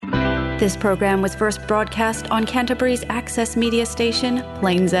This program was first broadcast on Canterbury's access media station,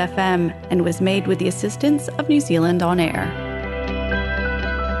 Plains FM, and was made with the assistance of New Zealand On Air.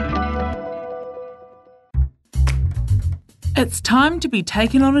 It's time to be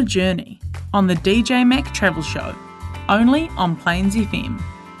taken on a journey on the DJ Mack Travel Show, only on Plains FM.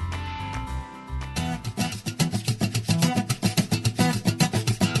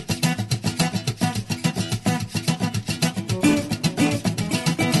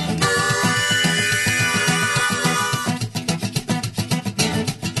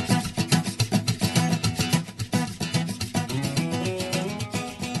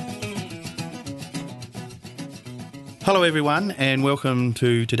 Hello everyone and welcome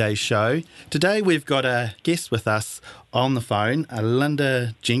to today's show. Today we've got a guest with us on the phone,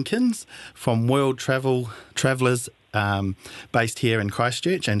 Linda Jenkins from World Travellers based here in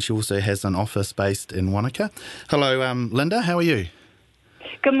Christchurch, and she also has an office based in Wanaka. Hello Linda, how are you?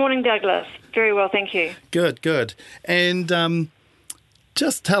 Good morning Douglas, very well thank you. Good. And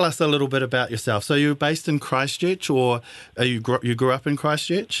just tell us a little bit about yourself. So you're based in Christchurch, or you grew up in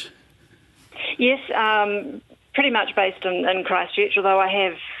Christchurch? Yes, pretty much based in Christchurch, although I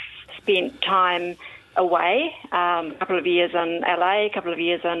have spent time away, a couple of years in LA, a couple of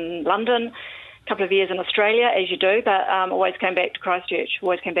years in London, a couple of years in Australia, as you do, but always came back to Christchurch,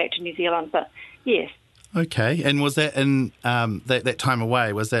 always came back to New Zealand, but yes. Okay, and was that in that time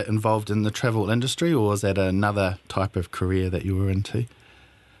away, was that involved in the travel industry, or was that another type of career that you were into?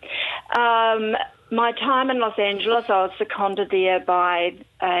 My time in Los Angeles, I was seconded there by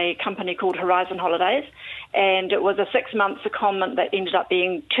a company called Horizon Holidays, and it was a 6-month secondment that ended up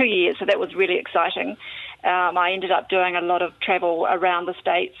being 2 years, so that was really exciting. I ended up doing a lot of travel around the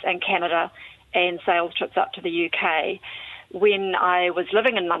States and Canada and sales trips up to the UK. When I was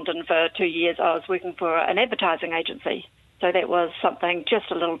living in London for 2 years, I was working for an advertising agency, so that was something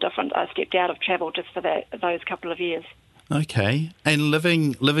just a little different. I stepped out of travel just for those couple of years. Okay, and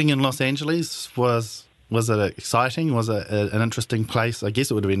living in Los Angeles, was it exciting? Was it an interesting place? I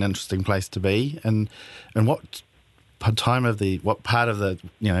guess it would have been an interesting place to be. And what part of the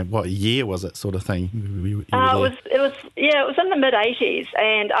what year was it, sort of thing? It was in the mid-80s,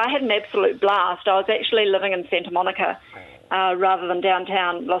 and I had an absolute blast. I was actually living in Santa Monica rather than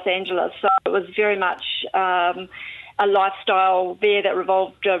downtown Los Angeles, so it was very much a lifestyle there that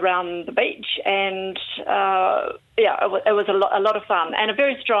revolved around the beach, and it was a lot of fun, and a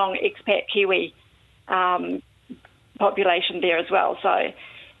very strong expat Kiwi population there as well. So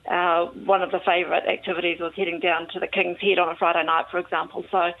one of the favourite activities was heading down to the King's Head on a Friday night, for example.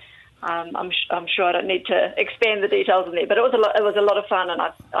 So I'm sure I don't need to expand the details in there, but it was a lot of fun, and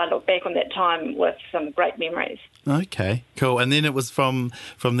I look back on that time with some great memories. Okay, cool. And then it was from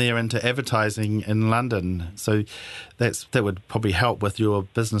there into advertising in London. So that would probably help with your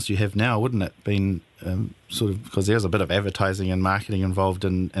business you have now, wouldn't it? Been sort of, because there's a bit of advertising and marketing involved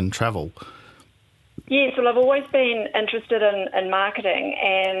in travel. Yes, well, I've always been interested in marketing,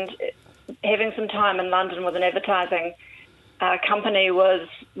 and having some time in London with an advertising company was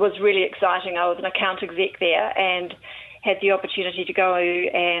really exciting. I was an account exec there and had the opportunity to go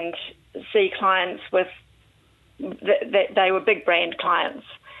and see clients that they were big brand clients,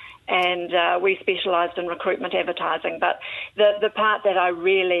 and we specialised in recruitment advertising. But the part that I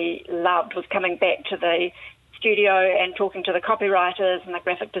really loved was coming back to the studio and talking to the copywriters and the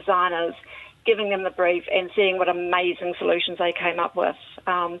graphic designers, giving them the brief and seeing what amazing solutions they came up with,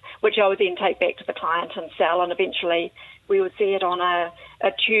 which I would then take back to the client and sell, and eventually we would see it on a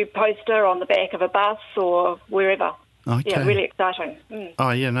tube poster on the back of a bus or wherever. Okay. Yeah, really exciting. Oh,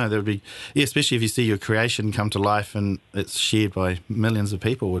 yeah, no, that would be, especially if you see your creation come to life and it's shared by millions of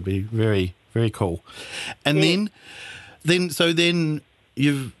people, would be very, very cool. And then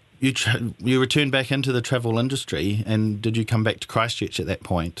you returned back into the travel industry, and did you come back to Christchurch at that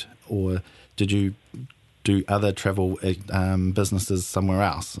point, or did you do other travel businesses somewhere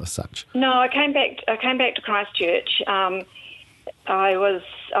else as such? No, I came back to Christchurch.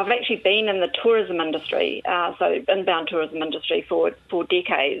 I've actually been in the tourism industry, so inbound tourism industry for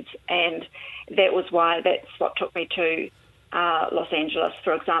decades, and that's what took me to Los Angeles,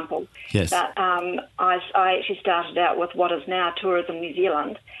 for example. Yes. But I actually started out with what is now Tourism New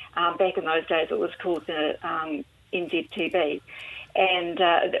Zealand. Back in those days, it was called the NZTB. And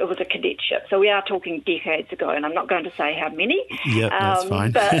it was a cadetship. So we are talking decades ago, and I'm not going to say how many. Yeah, that's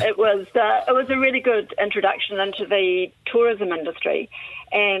fine. But it was a really good introduction into the tourism industry.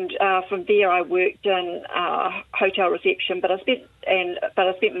 And from there, I worked in hotel reception, but I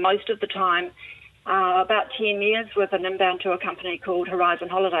spent most of the time, about 10 years, with an inbound tour company called Horizon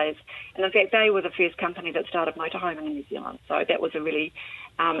Holidays. And in fact, they were the first company that started motorhoming in New Zealand. So that was a really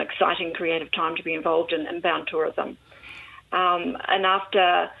exciting creative time to be involved in inbound tourism. And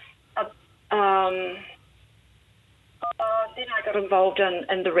after then I got involved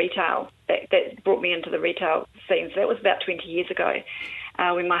in the retail. That brought me into the retail scene. So that was about 20 years ago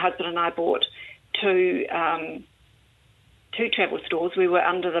when my husband and I bought two travel stores. We were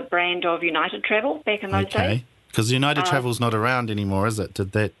under the brand of United Travel back in those days. Because United Travel's not around anymore, is it?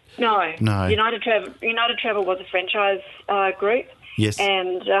 Did that? No. United Travel was a franchise group. Yes.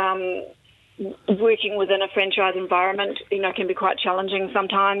 And working within a franchise environment, can be quite challenging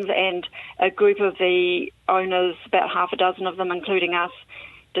sometimes. And a group of the owners, about half a dozen of them, including us,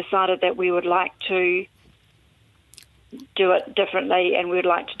 decided that we would like to do it differently, and we would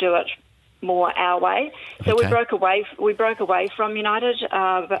like to do it more our way. So we broke away from United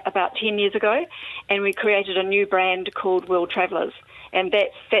about 10 years ago, and we created a new brand called World Travellers, and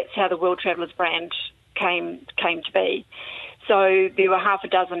that's how the World Travellers brand came to be. So there were half a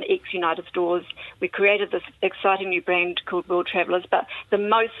dozen ex-United stores. We created this exciting new brand called World Travellers, but the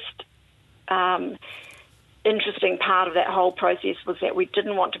most interesting part of that whole process was that we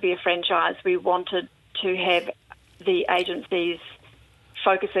didn't want to be a franchise. We wanted to have the agencies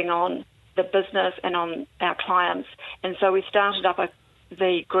focusing on the business and on our clients, and so we started up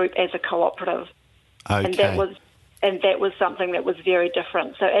the group as a cooperative, and that was something that was very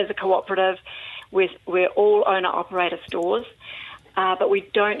different. So as a cooperative, we're all owner-operator stores, but we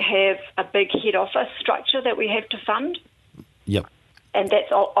don't have a big head office structure that we have to fund. Yep. And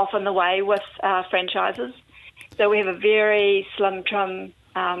that's often the way with franchises. So we have a very slim trim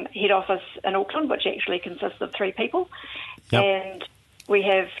head office in Auckland, which actually consists of 3 people, and we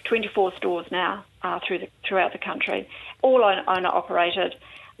have 24 stores now throughout the country, all owner-operated,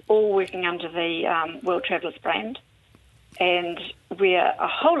 all working under the World Travellers brand. And we're a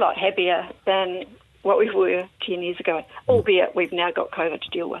whole lot happier than what we were 10 years ago, albeit we've now got COVID to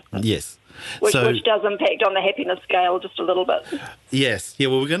deal with. Yes. Which does impact on the happiness scale just a little bit. Yes. Yeah,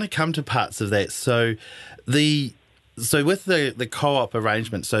 well, we're going to come to parts of that. So with the co-op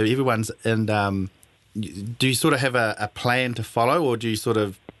arrangement, so everyone's in, do you sort of have a plan to follow, or do you sort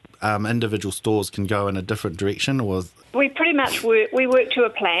of individual stores can go in a different direction? Or we pretty much work to a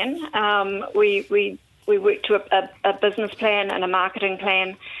plan. We work to a business plan and a marketing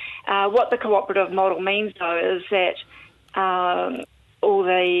plan. What the cooperative model means, though, is that all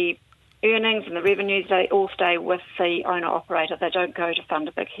the earnings and the revenues, they all stay with the owner-operator. They don't go to fund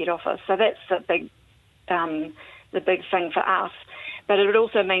a big head office. So that's the big thing for us. But it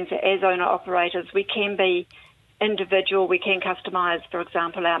also means that as owner-operators, we can be individual. We can customise, for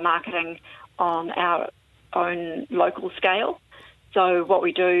example, our marketing on our own local scale. So what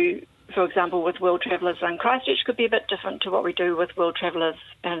we do, for example, with World Travellers in Christchurch could be a bit different to what we do with World Travellers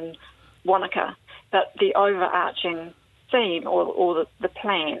in Wanaka. But the overarching theme or the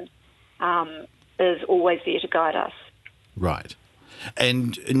plan is always there to guide us. Right.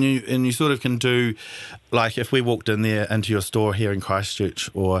 And you sort of can do, like if we walked in there into your store here in Christchurch,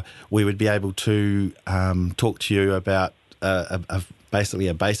 or we would be able to talk to you about basically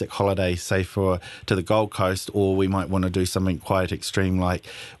a basic holiday, say to the Gold Coast, or we might want to do something quite extreme like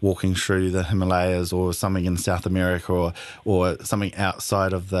walking through the Himalayas or something in South America or something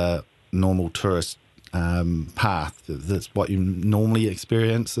outside of the normal tourist path. That's what you normally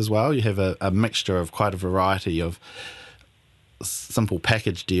experience as well. You have a mixture of quite a variety of simple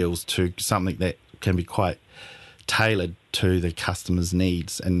package deals to something that can be quite tailored to the customer's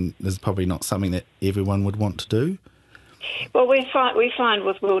needs, and is probably not something that everyone would want to do. Well, we find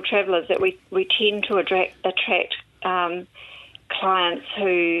with World Travellers that we tend to attract clients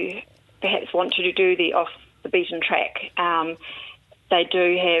who perhaps want to do the off the beaten track. They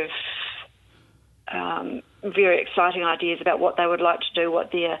do have very exciting ideas about what they would like to do,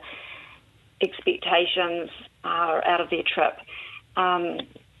 what their expectations are out of their trip. Kiwis,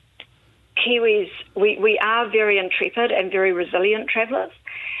 we are very intrepid and very resilient travellers,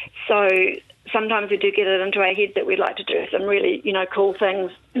 so sometimes we do get it into our head that we'd like to do some really, cool things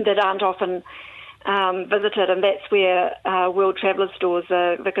that aren't often visited, and that's where World Travellers stores,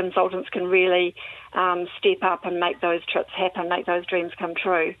 the consultants can really step up and make those trips happen, make those dreams come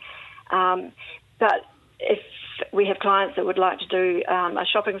true. But if we have clients that would like to do a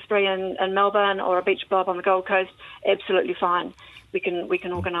shopping spree in Melbourne or a beach blob on the Gold Coast, absolutely fine. We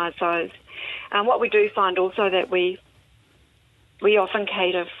can organise those. What we do find also that we often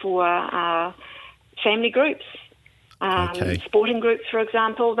cater for family groups. Sporting groups, for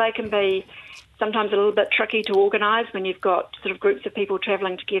example, they can be sometimes a little bit tricky to organise when you've got sort of groups of people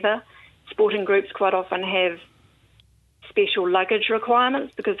travelling together. Sporting groups quite often have special luggage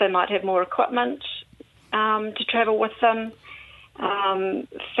requirements because they might have more equipment to travel with them.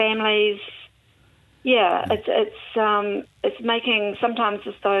 families. Yeah, it's making sometimes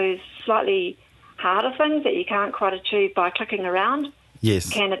it's those slightly harder things that you can't quite achieve by clicking around. Yes.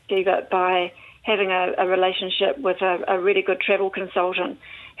 Can achieve it by having a relationship with a really good travel consultant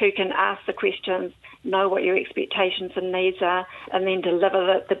who can ask the questions, know what your expectations and needs are, and then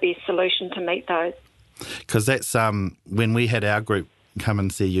deliver the best solution to meet those. Because that's when we had our group come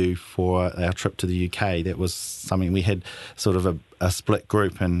and see you for our trip to the UK, that was something we had sort of a split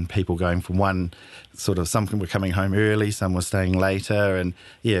group, and people going from one sort of, some were coming home early, some were staying later, and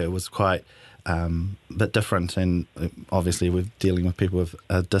yeah, it was quite a bit different. And obviously we're dealing with people with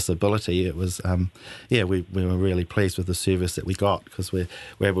a disability. It was we were really pleased with the service that we got, because we're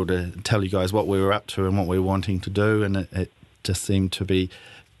able to tell you guys what we were up to and what we were wanting to do, and it just seemed to be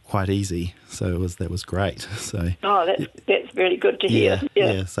quite easy. So that was great. So that's really good to hear.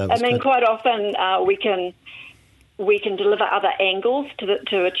 Yeah. So I mean, quite often we can deliver other angles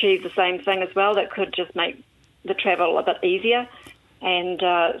to achieve the same thing as well. That could just make the travel a bit easier. And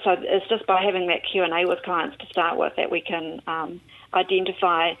so it's just by having that Q&A with clients to start with that we can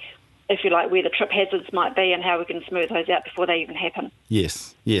identify, if you like, where the trip hazards might be and how we can smooth those out before they even happen.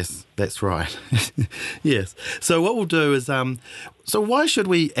 Yes, that's right. Yes. So what we'll do is, so why should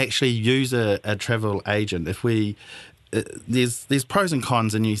we actually use a travel agent? If there's pros and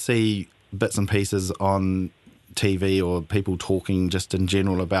cons, and you see bits and pieces on TV or people talking just in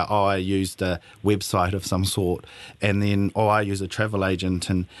general about, I used a website of some sort, and then, I use a travel agent,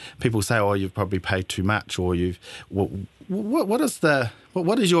 and people say, you've probably paid too much, or what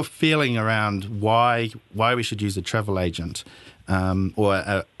is your feeling around why we should use a travel agent,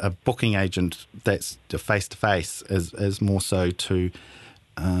 or a booking agent that's face to face, as more so to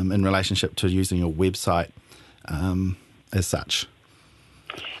in relationship to using a website as such?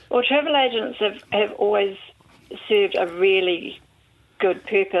 Well, travel agents have always served a really good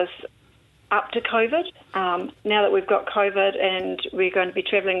purpose up to COVID. Now that we've got COVID and we're going to be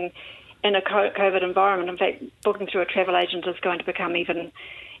travelling in a COVID environment, in fact, booking through a travel agent is going to become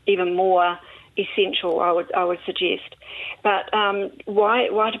even more essential, I would suggest. But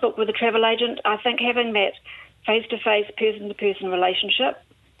why to book with a travel agent? I think having that face-to-face, person-to-person relationship,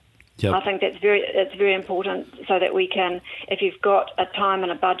 yep. I think it's very important, so that we can, if you've got a time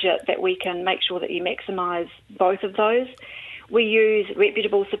and a budget, that we can make sure that you maximise both of those. We use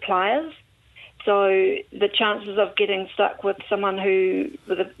reputable suppliers, so the chances of getting stuck with someone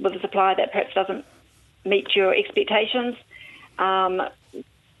with a supplier that perhaps doesn't meet your expectations,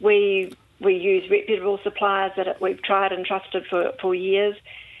 we use reputable suppliers that we've tried and trusted for years.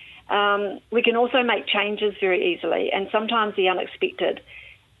 We can also make changes very easily, and sometimes the unexpected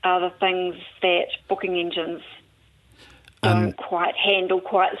are the things that booking engines don't quite handle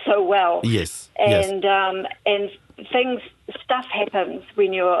quite so well. Yes. And stuff happens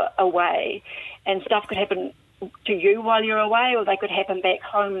when you're away, and stuff could happen to you while you're away, or they could happen back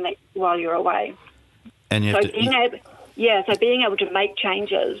home while you're away. And you have so being able to make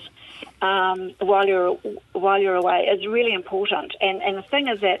changes while you're away is really important. And the thing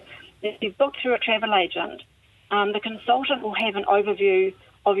is that if you've booked through a travel agent, the consultant will have an overview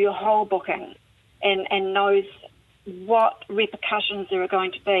of your whole booking and knows what repercussions there are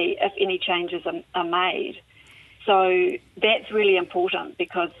going to be if any changes are made. So that's really important,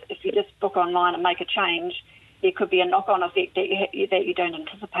 because if you just book online and make a change, there could be a knock-on effect that you don't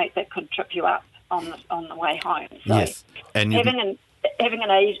anticipate that could trip you up on the way home. So yes. And having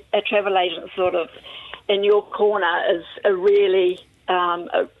a travel agent sort of in your corner is a really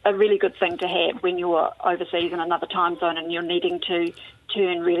good thing to have when you're overseas in another time zone and you're needing to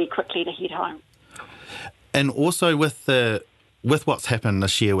turn really quickly to head home. And also with what's happened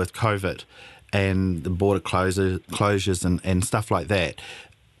this year with COVID and the border closures and stuff like that,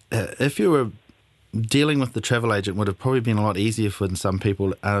 if you were dealing with the travel agent, would have probably been a lot easier for some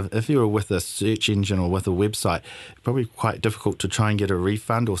people. If you were with a search engine or with a website, probably quite difficult to try and get a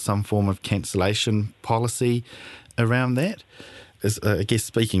refund or some form of cancellation policy around that. I guess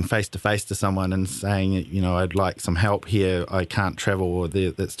speaking face-to-face to someone and saying, I'd like some help here, I can't travel, or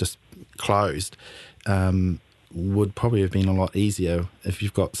that's just closed, would probably have been a lot easier if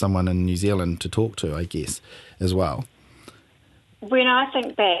you've got someone in New Zealand to talk to, I guess, as well. When I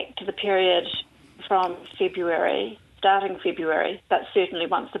think back to the period from starting February, but certainly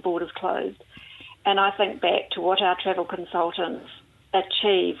once the borders closed, and I think back to what our travel consultants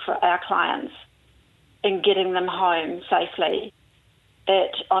achieved for our clients in getting them home safely,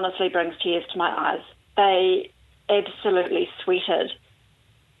 it honestly brings tears to my eyes. They absolutely sweated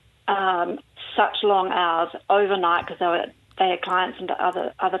such long hours overnight, because they had clients into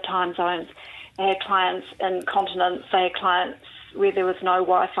other time zones. They had clients in continents. They had clients where there was no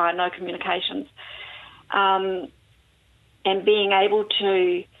Wi-Fi, no communications, and being able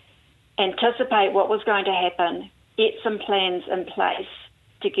to anticipate what was going to happen, get some plans in place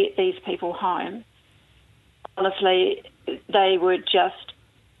to get these people home. Honestly, they were just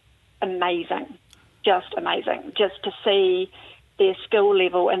amazing. Just to see their skill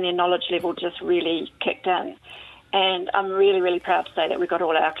level and their knowledge level just really kicked in. And I'm really, really proud to say that we got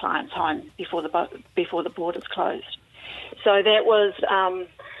all our clients home before the borders closed. So that was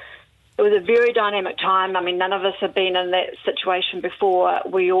it was a very dynamic time. I mean, none of us have been in that situation before.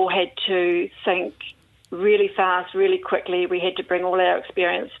 We all had to think really fast, really quickly. We had to bring all our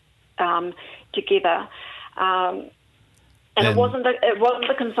experience together. And it wasn't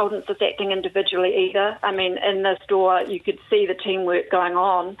the consultants just acting individually either. I mean, in the store, you could see the teamwork going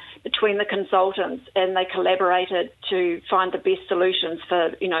on between the consultants, and they collaborated to find the best solutions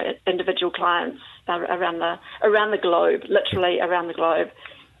for, you know, individual clients around the globe, literally around the globe,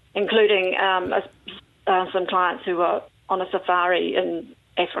 including some clients who were on a safari in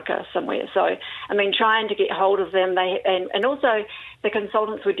Africa somewhere. So, I mean, trying to get hold of them, and also the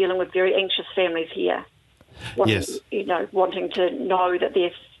consultants were dealing with very anxious families here. Wanting to know that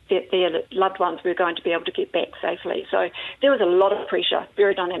their loved ones were going to be able to get back safely. So there was a lot of pressure,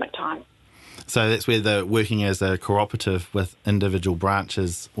 very dynamic time. So that's where the working as a cooperative with individual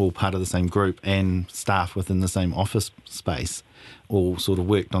branches, all part of the same group, and staff within the same office space, all sort of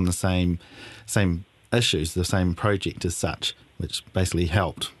worked on the same issues, the same project as such, which basically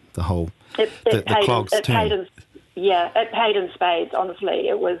helped the whole the clogs turn. It paid in spades. Honestly,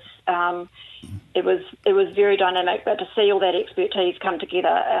 it was very dynamic. But to see all that expertise come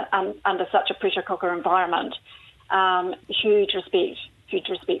together under such a pressure cooker environment, huge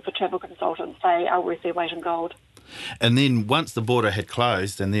respect for travel consultants. They are worth their weight in gold. And then once the border had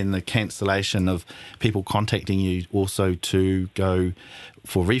closed, and then the cancellation of people contacting you also to go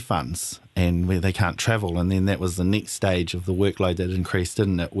for refunds and where they can't travel, and then that was the next stage of the workload that increased,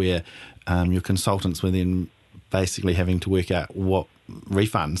 didn't it, where your consultants were then basically having to work out what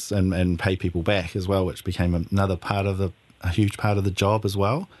refunds and pay people back as well, which became another part of a huge part of the job as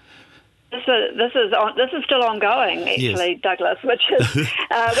well. This is still ongoing, actually, yes. Douglas, which is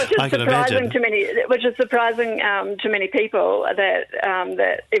surprising to many. Which is surprising to many people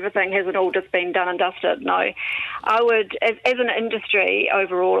that everything hasn't all just been done and dusted. No, I would, as an industry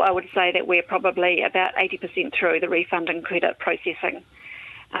overall, I would say that we're probably about 80% through the refund and credit processing.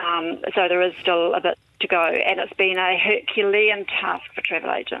 So there is still a bit to go, and it's been a Herculean task for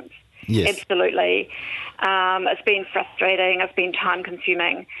travel agents. Yes. Absolutely. It's been frustrating. It's been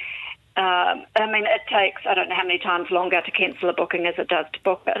time-consuming. I mean, it takes, I don't know how many times longer to cancel a booking as it does to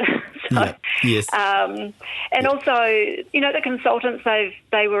book it. Yes. And also, you know, the consultants,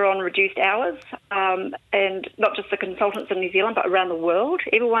 they were on reduced hours, and not just the consultants in New Zealand, but around the world.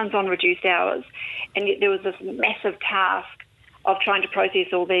 Everyone's on reduced hours. And yet there was this massive task of trying to process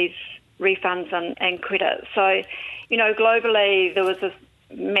all these refunds and credits. So, you know, globally there was this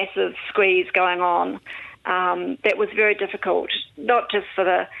massive squeeze going on that was very difficult, not just for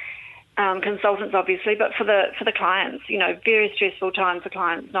the consultants, obviously, but for the clients. You know, very stressful time for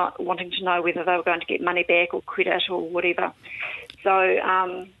clients, not wanting to know whether they were going to get money back or credit or whatever.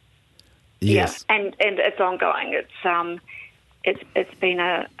 So, yes. And it's ongoing. It's been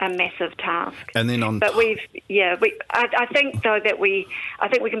a massive task. And then I think though that I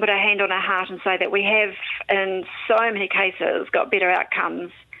think we can put our hand on our heart and say that we have, in so many cases, got better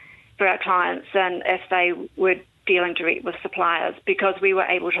outcomes for our clients than if they were dealing direct with suppliers, because we were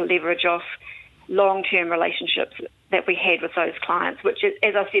able to leverage off long-term relationships that we had with those clients, which,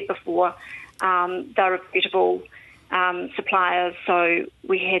 as I said before, they're reputable suppliers, so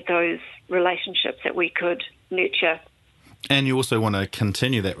we had those relationships that we could nurture. And you also want to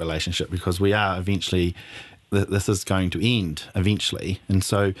continue that relationship, because we are eventually, this is going to end eventually. And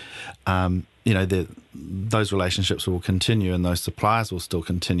so, you know, those relationships will continue and those suppliers will still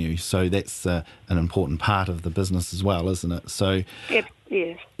continue. So that's an important part of the business as well, isn't it? So, yep.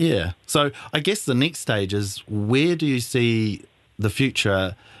 Yes. Yeah. So I guess the next stage is, where do you see the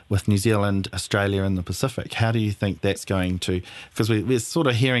future with New Zealand, Australia and the Pacific? How do you think that's going to, because we're sort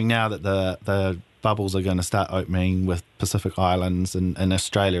of hearing now that the bubbles are going to start opening with Pacific Islands and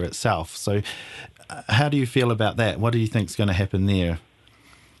Australia itself. So how do you feel about that? What do you think is going to happen there?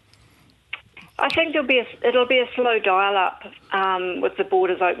 I think it'll be a slow dial-up with the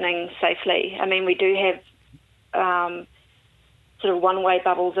borders opening safely. I mean, we do have sort of one-way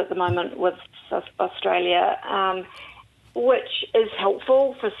bubbles at the moment with Australia, which is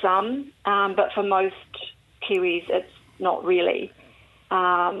helpful for some, but for most Kiwis it's not really.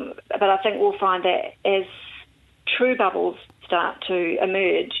 But I think we'll find that as true bubbles start to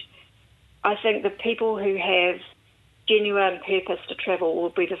emerge, I think the people who have genuine purpose to travel will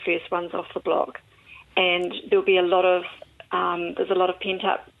be the first ones off the block, and there'll be there's a lot of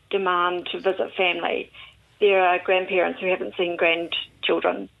pent-up demand to visit family. There are grandparents who haven't seen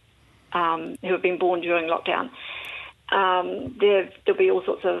grandchildren who have been born during lockdown. There'll be all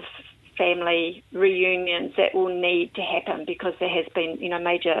sorts of family reunions that will need to happen because there has been,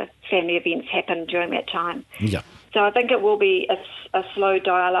 major family events happen during that time. Yeah. So I think it will be a slow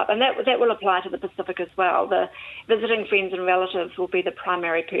dial-up, and that will apply to the Pacific as well. The visiting friends and relatives will be the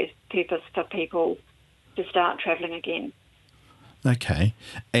primary purpose for people to start travelling again. Okay.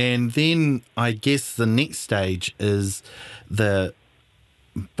 And then I guess the next stage is Air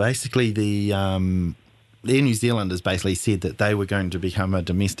New Zealand has basically said that they were going to become a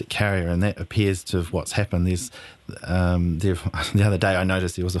domestic carrier, and that appears to have what's happened. The other day I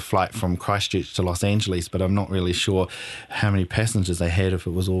noticed there was a flight from Christchurch to Los Angeles, but I'm not really sure how many passengers they had, if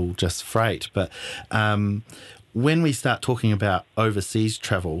it was all just freight. But when we start talking about overseas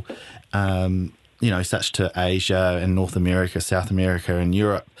travel, such to Asia and North America, South America and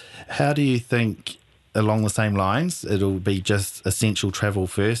Europe, how do you think, along the same lines, it'll be just essential travel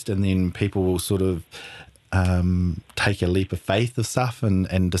first, and then people will sort of take a leap of faith of stuff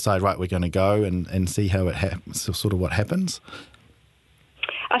and decide, right, we're going to go and see how it happens, sort of what happens?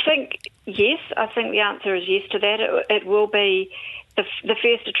 I think yes. I think the answer is yes to that. It will be the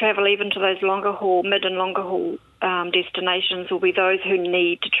first to travel, even to those mid and longer haul destinations, will be those who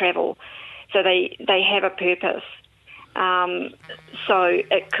need to travel. So they have a purpose. So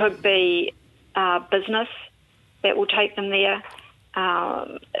it could be business that will take them there.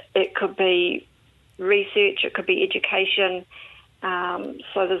 It could be research. It could be education.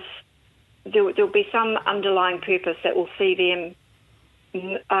 So there'll be some underlying purpose that will see them,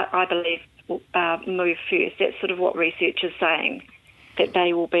 I believe, move first. That's sort of what research is saying, that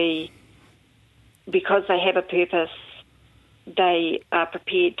they will be, because they have a purpose, they are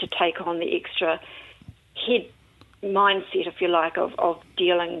prepared to take on the extra head mindset, if you like, of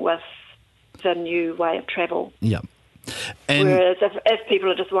dealing with the new way of travel. Yeah. And whereas if people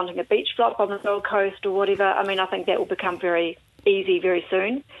are just wanting a beach flop on the Gold Coast or whatever, I think that will become very easy very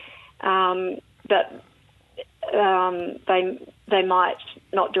soon. But they might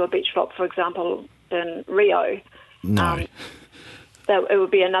not do a beach flop, for example, in Rio. No. It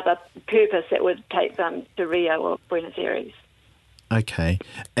would be another purpose that would take them to Rio or Buenos Aires. Okay.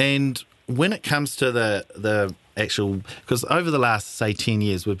 And when it comes to the actual, because over the last, say, 10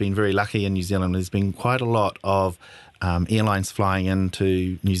 years, we've been very lucky in New Zealand. There's been quite a lot of airlines flying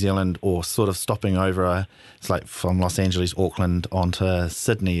into New Zealand or sort of stopping over, it's like from Los Angeles, Auckland onto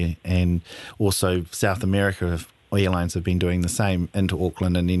Sydney, and also South America airlines have been doing the same into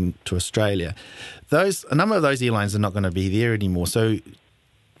Auckland and into Australia. A number of those airlines are not going to be there anymore. So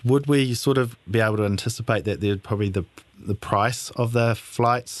would we sort of be able to anticipate that there'd probably the price of the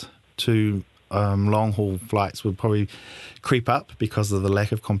flights to long-haul flights would probably creep up because of the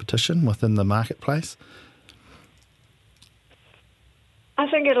lack of competition within the marketplace? I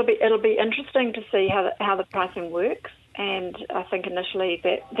think it'll be interesting to see how the pricing works, and I think initially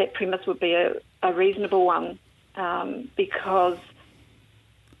that premise would be a reasonable one, because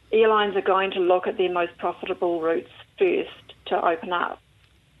airlines are going to look at their most profitable routes first to open up,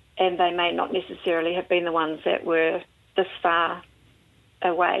 and they may not necessarily have been the ones that were this far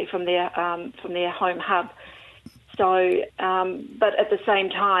away from their home hub. So, but at the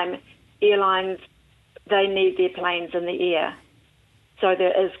same time, airlines, they need their planes in the air. So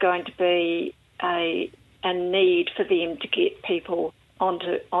there is going to be a need for them to get people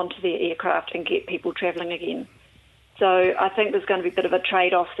onto their aircraft and get people travelling again. So I think there's going to be a bit of a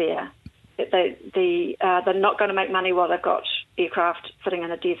trade-off there. That they're not going to make money while they've got aircraft sitting in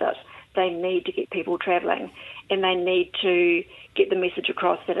the desert. They need to get people travelling, and they need to get the message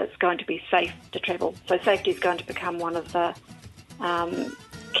across that it's going to be safe to travel. So safety is going to become one of the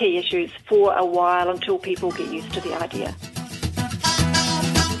key issues for a while until people get used to the idea.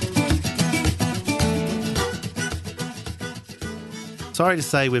 Sorry to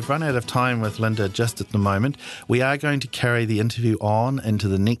say we've run out of time with Linda just at the moment. We are going to carry the interview on into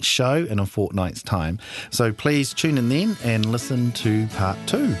the next show in a fortnight's time. So please tune in then and listen to part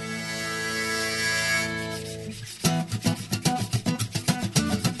 2.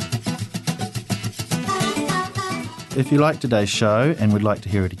 If you like today's show and would like to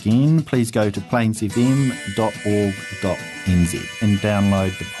hear it again, please go to plainsfm.org.nz and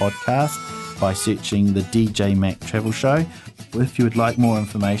download the podcast by searching the DJ Mack Travel Show. If you would like more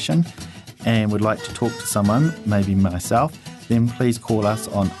information and would like to talk to someone, maybe myself, then please call us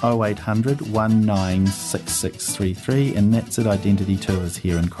on 0800 196633, and that's at Identity Tours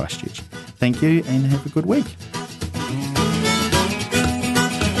here in Christchurch. Thank you and have a good week.